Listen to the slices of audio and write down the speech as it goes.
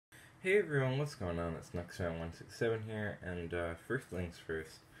Hey everyone, what's going on? It's Nuxman167 here, and first things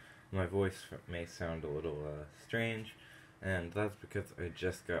first, my voice may sound a little strange, and that's because I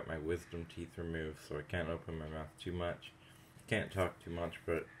just got my wisdom teeth removed, so I can't open my mouth too much, can't talk too much,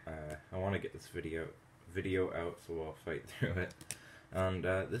 but I want to get this video out, so I'll fight through it. And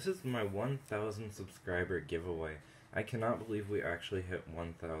this is my 1,000 subscriber giveaway. I cannot believe we actually hit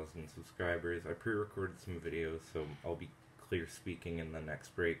 1,000 subscribers. I pre-recorded some videos, so I'll be clear speaking in the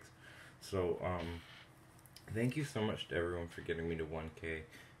next breaks. So, thank you so much to everyone for getting me to 1K.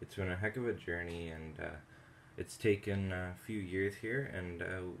 It's been a heck of a journey, and it's taken a few years here, and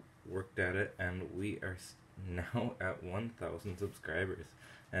worked at it, and we are now at 1,000 subscribers.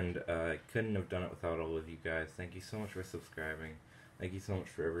 And I couldn't have done it without all of you guys. Thank you so much for subscribing. Thank you so much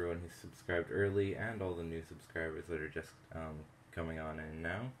for everyone who subscribed early, and all the new subscribers that are just coming on in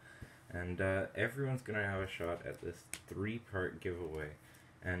now. And everyone's gonna have a shot at this 3-part giveaway.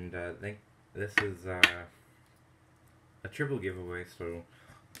 And this is a triple giveaway, so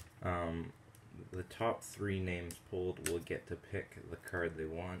the top 3 names pulled will get to pick the card they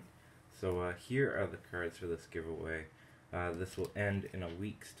want. So here are the cards for this giveaway. This will end in a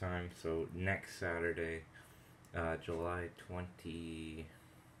week's time, so next Saturday, July 27th?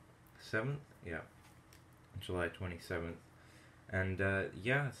 Yeah, July 27th. And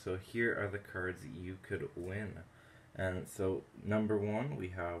yeah, so here are the cards you could win. And so, number 1, we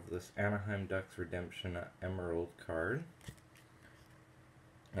have this Anaheim Ducks Redemption Emerald card.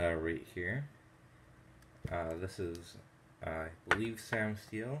 Right here. This is, I believe, Sam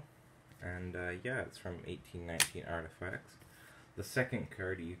Steele. And yeah, it's from 1819 Artifacts. The second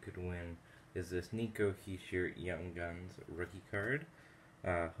card you could win is this Nico Hischier Young Guns rookie card.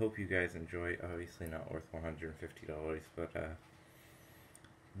 Hope you guys enjoy. Obviously not worth $150, but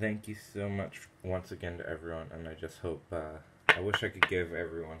thank you so much once again to everyone, and I just hope, I wish I could give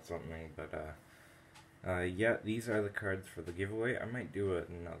everyone something, but yeah, these are the cards for the giveaway. I might do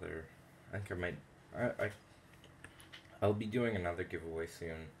another, I think I might, I'll be doing another giveaway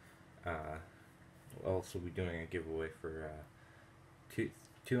soon. We'll also be doing a giveaway for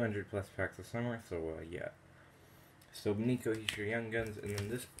 200 plus packs of summer, so yeah. So Nico Hischier Young Guns, and then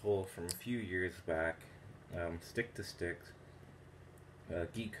this pull from a few years back, Stick to Sticks,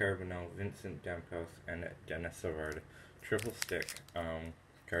 Guy Carbonell, Vincent Damphousse, and Dennis Savard. Triple stick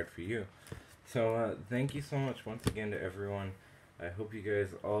card for you. So thank you so much once again to everyone. I hope you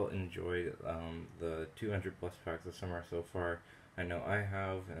guys all enjoyed the 200 plus packs of summer so far. I know I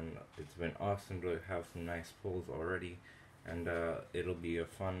have, and it's been awesome to have some nice pulls already. And it'll be a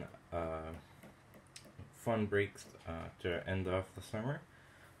fun breaks to end off the summer.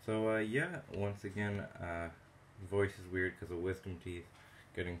 So yeah, once again, voice is weird because of wisdom teeth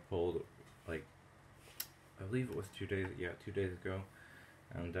getting pulled, like, I believe it was 2 days ago,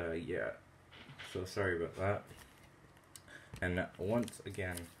 and yeah, so sorry about that. And once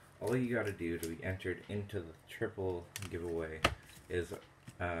again, all you gotta do to be entered into the triple giveaway is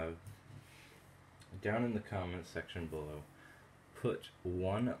down in the comments section below, put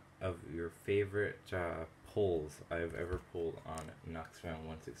one of your favorite polls I've ever pulled on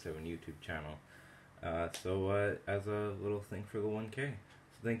Nuxman167 YouTube channel. So as a little thing for the 1K.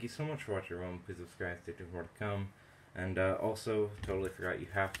 So thank you so much for watching, everyone. Please subscribe, stay tuned for more to come. And also, totally forgot, you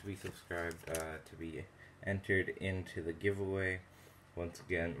have to be subscribed to be entered into the giveaway. Once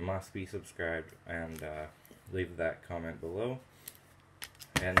again, must be subscribed, and leave that comment below.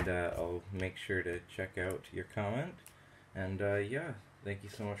 And I'll make sure to check out your comment. And yeah, thank you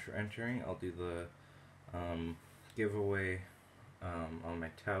so much for entering. I'll do the giveaway on my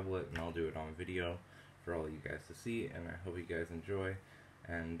tablet, and I'll do it on video for all you guys to see, and I hope you guys enjoy.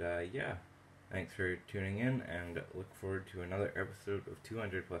 And yeah, thanks for tuning in, and look forward to another episode of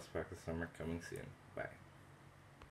 200 plus packs of summer coming soon. Bye.